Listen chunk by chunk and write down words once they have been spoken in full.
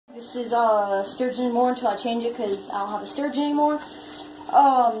This is sturgeon anymore until I change it because I don't have a sturgeon anymore.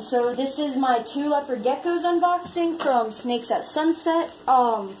 So this is my 2 leopard geckos unboxing from Snakes at Sunset.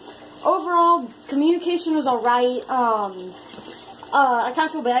 Overall, communication was alright. I kind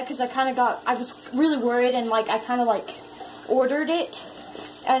of feel bad because I was really worried and like I kind of like ordered it.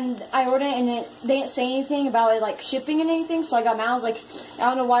 And I ordered it, and they didn't say anything about it, like, shipping and anything, so I got mad. I was like, I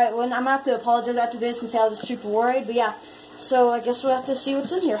don't know why it wouldn't. I'm going to have to apologize after this and say I was super worried, but yeah. So I guess we'll have to see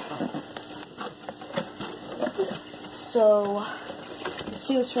what's in here. So, let's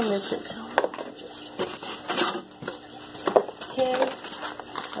see what's from this. Okay.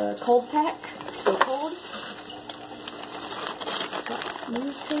 Cold pack. Still cold. Got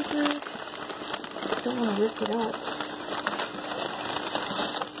newspaper. Don't want to rip it up.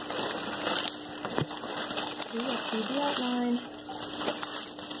 See the outline.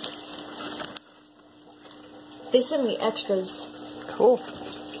 They sent me extras. Cool.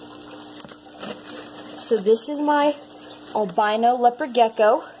 So this is my albino leopard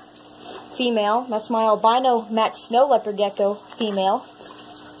gecko female. That's my albino max snow leopard gecko female.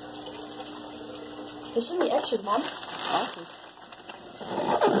 They sent me extras, Mom. Awesome.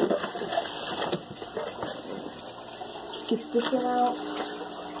 Let's get this one out.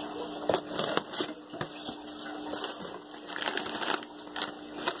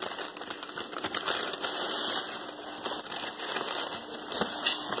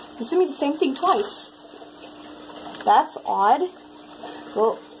 You sent me the same thing twice. That's odd.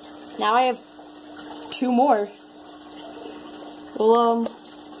 Well, now I have 2 more. Well,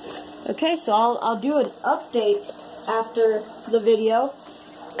 okay, so I'll do an update after the video.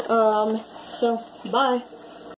 So, bye.